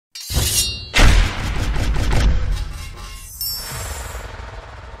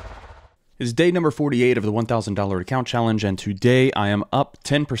Is day number 48 of the $1,000 account challenge, and today I am up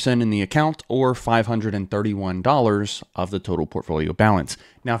 10% in the account, or $531 of the total portfolio balance.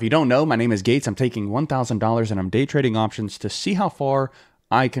 Now, if you don't know, my name is Gates. I'm taking $1,000 and I'm day trading options to see how far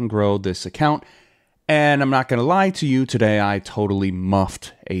I can grow this account. And I'm not going to lie to you, today I totally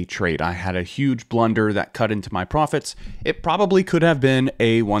muffed a trade. I had a huge blunder that cut into my profits. It probably could have been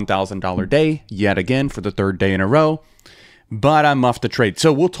a $1,000 day, yet again, for the third day in a row. But I muffed the trade.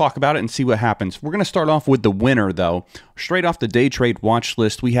 So we'll talk about it and see what happens. We're going to start off with the winner, though. Straight off the day trade watch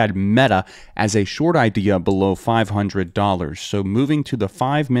list, we had Meta as a short idea below $500. So moving to the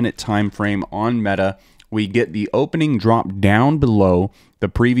 5-minute time frame on Meta, we get the opening drop down below the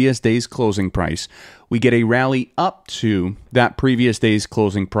previous day's closing price. We get a rally up to that previous day's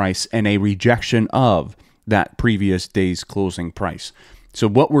closing price and a rejection of that previous day's closing price. So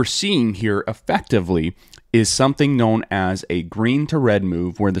what we're seeing here effectively is something known as a green to red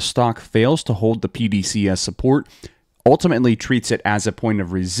move, where the stock fails to hold the PDC as support, ultimately treats it as a point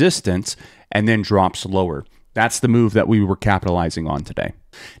of resistance, and then drops lower. That's the move that we were capitalizing on today.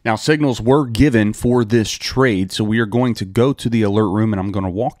 Now, signals were given for this trade, so we are going to go to the alert room, and I'm going to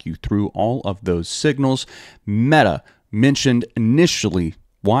walk you through all of those signals. Meta mentioned initially,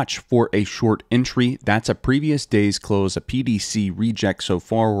 watch for a short entry. That's a previous day's close, a PDC reject. So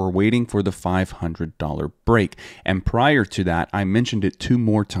far, we're waiting for the $500 break. And prior to that, I mentioned it 2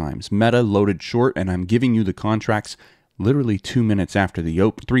 more times. Meta loaded short, and I'm giving you the contracts literally 2 minutes after the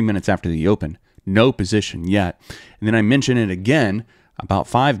open, 3 minutes after the open. No position yet. And then I mentioned it again about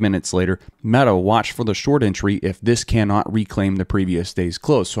 5 minutes later. Meta, watch for the short entry if this cannot reclaim the previous day's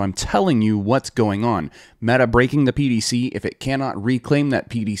close. So I'm telling you what's going on. Meta breaking the PDC. If it cannot reclaim that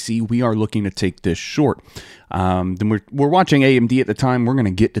PDC, we are looking to take this short. Then we're watching AMD at the time. We're going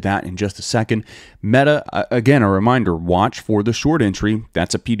to get to that in just a second. Meta, again, a reminder, watch for the short entry.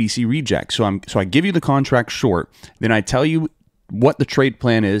 That's a PDC reject. So I give you the contract short. Then I tell you what the trade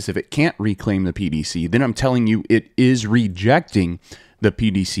plan is. If it can't reclaim the PDC, then I'm telling you it is rejecting the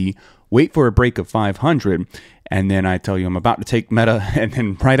PDC. Wait for a break of 500, and then I tell you I'm about to take Meta, and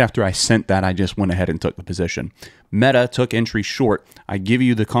then right after I sent that, I just went ahead and took the position. Meta took entry short. I give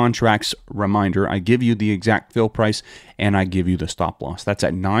you the contracts reminder, I give you the exact fill price, and I give you the stop loss. That's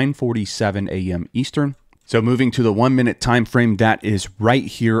at 9:47 a.m. Eastern. So moving to the 1-minute time frame, that is right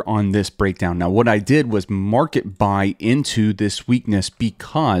here on this breakdown. Now, what I did was market buy into this weakness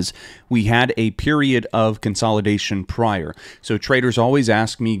because we had a period of consolidation prior. So traders always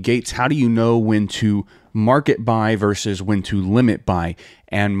ask me, Gates, how do you know when to market buy versus when to limit buy?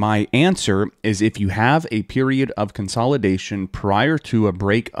 And my answer is, if you have a period of consolidation prior to a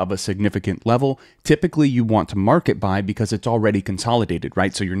break of a significant level, typically you want to market buy because it's already consolidated,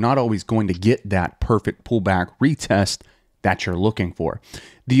 right? So you're not always going to get that perfect pullback retest that you're looking for.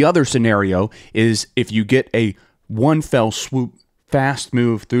 The other scenario is if you get a one fell swoop fast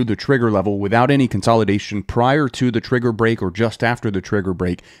move through the trigger level without any consolidation prior to the trigger break or just after the trigger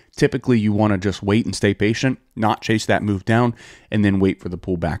break. Typically, you want to just wait and stay patient, not chase that move down, and then wait for the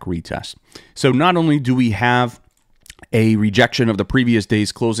pullback retest. So not only do we have a rejection of the previous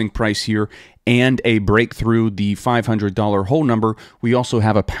day's closing price here and a breakthrough the $500 whole number, we also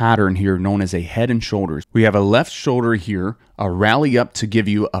have a pattern here known as a head and shoulders. We have a left shoulder here, a rally up to give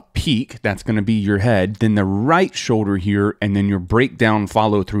you a peak, that's going to be your head, then the right shoulder here, and then your breakdown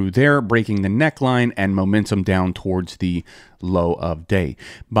follow through there, breaking the neckline and momentum down towards the low of day.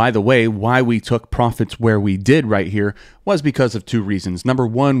 By the way, why we took profits where we did right here was because of 2 reasons. Number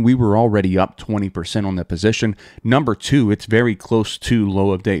 1, we were already up 20% on the position. Number 2, it's very close to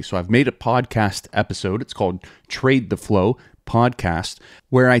low of day. So I've made a podcast episode. It's called Trade the Flow podcast,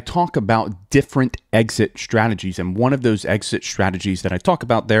 where I talk about different exit strategies. And one of those exit strategies that I talk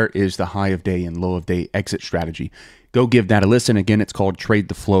about there is the high of day and low of day exit strategy. Go give that a listen. Again, it's called Trade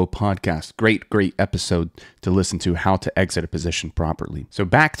the Flow podcast. Great episode to listen to, how to exit a position properly. So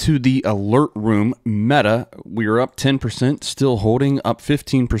back to the alert room. Meta, we are up 10%, still holding, up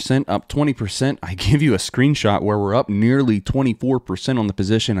 15%, up 20%. I give you a screenshot where we're up nearly 24% on the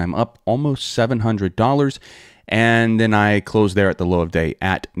position. I'm up almost $700. And then I closed there at the low of day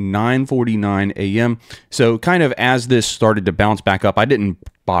at 9:49 a.m. So kind of as this started to bounce back up, I didn't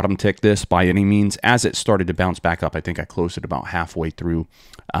bottom tick this by any means. As it started to bounce back up, I think I closed it about halfway through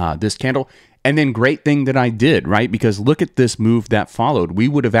this candle. And then great thing that I did, right? Because look at this move that followed. We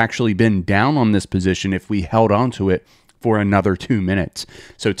would have actually been down on this position if we held on to it for another 2 minutes.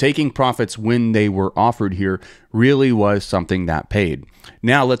 So taking profits when they were offered here really was something that paid.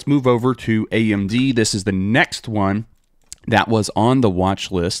 Now let's move over to AMD. This is the next one that was on the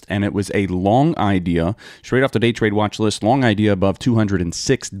watch list, and it was a long idea, straight off the day trade watch list, long idea above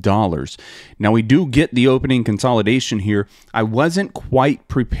 $206. Now we do get the opening consolidation here. I wasn't quite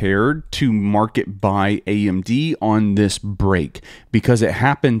prepared to market buy AMD on this break because it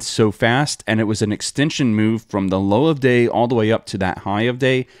happened so fast, and it was an extension move from the low of day all the way up to that high of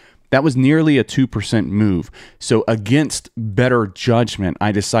day. That was nearly a 2% move. So against better judgment,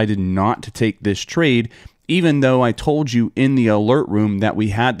 I decided not to take this trade, even though I told you in the alert room that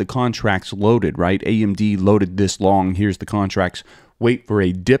we had the contracts loaded, right? AMD loaded this long. Here's the contracts. Wait for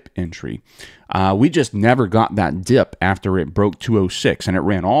a dip entry. We just never got that dip after it broke 206, and it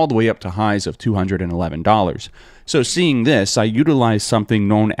ran all the way up to highs of $211. So seeing this, I utilized something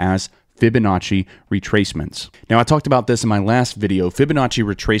known as Fibonacci retracements. Now, I talked about this in my last video. Fibonacci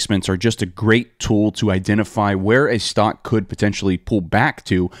retracements are just a great tool to identify where a stock could potentially pull back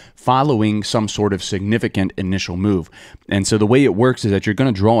to following some sort of significant initial move. And so the way it works is that you're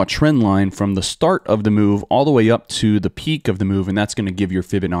going to draw a trend line from the start of the move all the way up to the peak of the move, and that's going to give your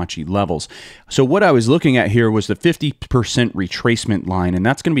Fibonacci levels. So what I was looking at here was the 50% retracement line, and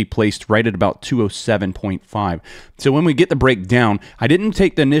that's going to be placed right at about 207.5. So when we get the breakdown, I didn't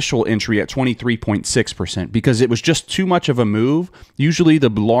take the initial entry at 23.6% because it was just too much of a move. Usually the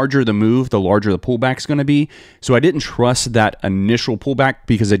larger the move, the larger the pullback's going to be. So I didn't trust that initial pullback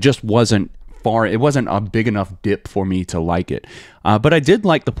because it just wasn't far. It wasn't a big enough dip for me to like it. But I did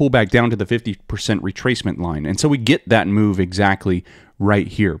like the pullback down to the 50% retracement line. And so we get that move exactly right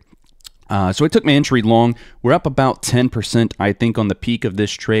here. So I took my entry long. We're up about 10%, I think, on the peak of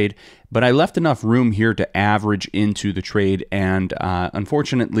this trade, but I left enough room here to average into the trade, and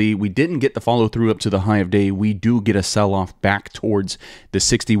unfortunately, we didn't get the follow through up to the high of day. We do get a sell-off back towards the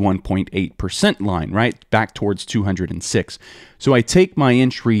 61.8% line, right? Back towards 206. So I take my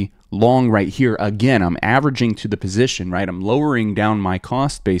entry long right here. Again, I'm averaging to the position, right? I'm lowering down my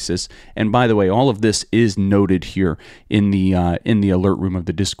cost basis. And by the way, all of this is noted here in the alert room of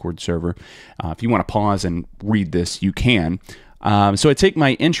the Discord server. If you want to pause and read this, you can. So I take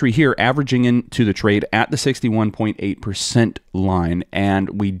my entry here, averaging into the trade at the 61.8% line,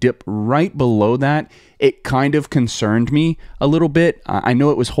 and we dip right below that. It kind of concerned me a little bit. I know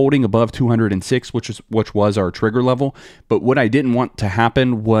it was holding above 206, which was our trigger level, but what I didn't want to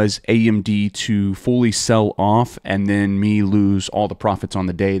happen was AMD to fully sell off and then me lose all the profits on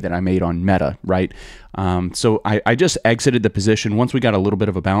the day that I made on Meta, right? So I just exited the position. Once we got a little bit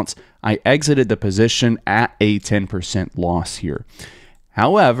of a bounce, I exited the position at a 10% loss here.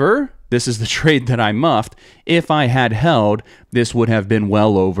 However, this is the trade that I muffed. If I had held, this would have been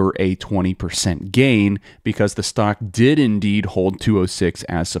well over a 20% gain because the stock did indeed hold 206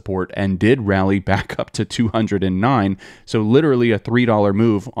 as support and did rally back up to 209. So literally a $3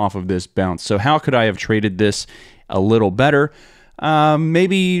 move off of this bounce. So how could I have traded this a little better?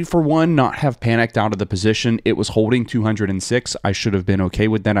 Maybe for one, not have panicked out of the position. It was holding 206. I should have been okay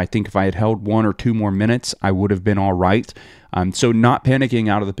with that. I think if I had held 1 or 2 more minutes, I would have been all right. So not panicking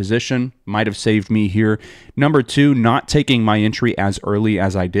out of the position might have saved me here. Number 2, not taking my entry as early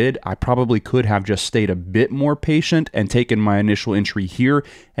as I did. I probably could have just stayed a bit more patient and taken my initial entry here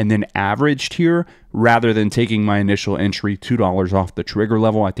and then averaged here rather than taking my initial entry $2 off the trigger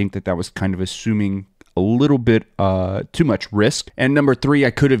level. I think that was kind of assuming a little bit too much risk. And number 3,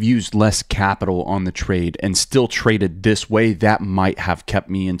 I could have used less capital on the trade and still traded this way. That might have kept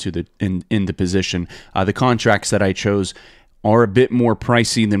me into the in the position. The contracts that I chose are a bit more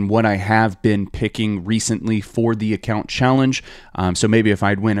pricey than what I have been picking recently for the account challenge. So maybe if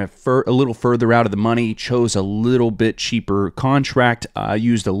I'd went a little further out of the money, chose a little bit cheaper contract,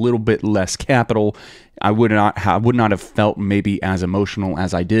 used a little bit less capital, I would not have felt maybe as emotional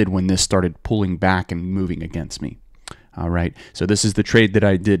as I did when this started pulling back and moving against me. All right, so this is the trade that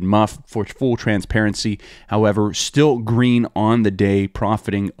I did muff for full transparency. However, still green on the day,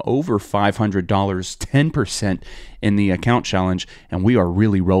 profiting over $500, 10% in the account challenge, and we are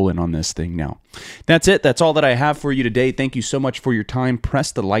really rolling on this thing now. That's it. That's all that I have for you today. Thank you so much for your time.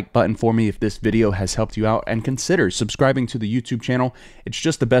 Press the like button for me if this video has helped you out, and consider subscribing to the YouTube channel. It's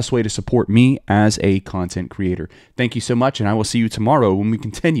just the best way to support me as a content creator. Thank you so much, and I will see you tomorrow when we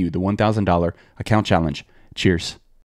continue the $1,000 account challenge. Cheers.